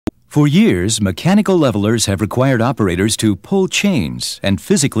For years, mechanical levelers have required operators to pull chains and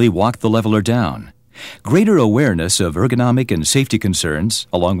physically walk the leveler down. Greater awareness of ergonomic and safety concerns,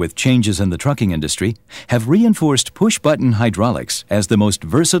 along with changes in the trucking industry, have reinforced push-button hydraulics as the most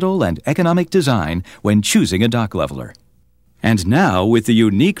versatile and economic design when choosing a dock leveler. And now, with the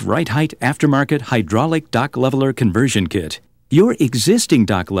unique Rite-Hite Aftermarket Hydraulic Dock Leveler Conversion Kit, your existing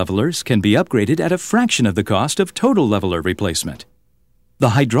dock levelers can be upgraded at a fraction of the cost of total leveler replacement.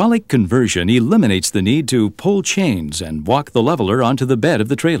 The hydraulic conversion eliminates the need to pull chains and walk the leveler onto the bed of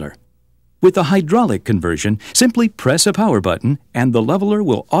the trailer. With the hydraulic conversion, simply press a power button and the leveler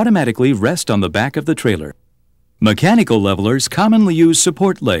will automatically rest on the back of the trailer. Mechanical levelers commonly use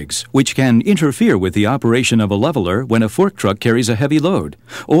support legs, which can interfere with the operation of a leveler when a fork truck carries a heavy load,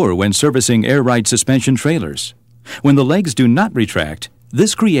 or when servicing air ride suspension trailers. When the legs do not retract,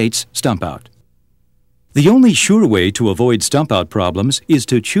 this creates stump out. The only sure way to avoid stump-out problems is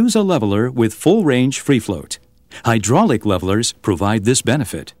to choose a leveler with full-range free float. Hydraulic levelers provide this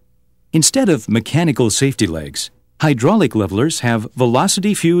benefit. Instead of mechanical safety legs, hydraulic levelers have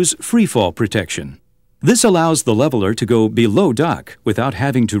velocity fuse free-fall protection. This allows the leveler to go below dock without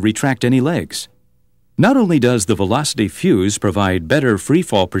having to retract any legs. Not only does the velocity fuse provide better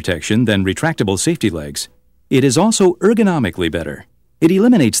free-fall protection than retractable safety legs, it is also ergonomically better. It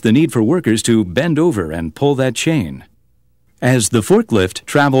eliminates the need for workers to bend over and pull that chain. As the forklift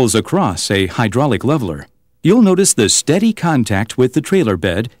travels across a hydraulic leveler, you'll notice the steady contact with the trailer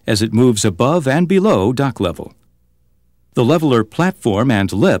bed as it moves above and below dock level. The leveler platform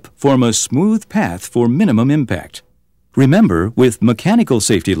and lip form a smooth path for minimum impact. Remember, with mechanical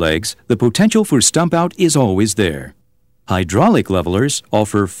safety legs, the potential for stump out is always there. Hydraulic levelers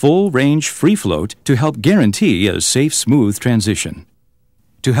offer full-range free float to help guarantee a safe, smooth transition.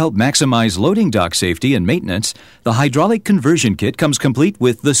 To help maximize loading dock safety and maintenance, the hydraulic conversion kit comes complete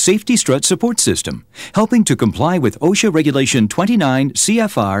with the Safety Strut Support System, helping to comply with OSHA Regulation 29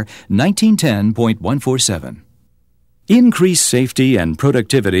 CFR 1910.147. Increase safety and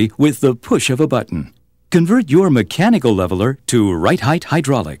productivity with the push of a button. Convert your mechanical leveler to Rite-Hite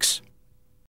Hydraulics.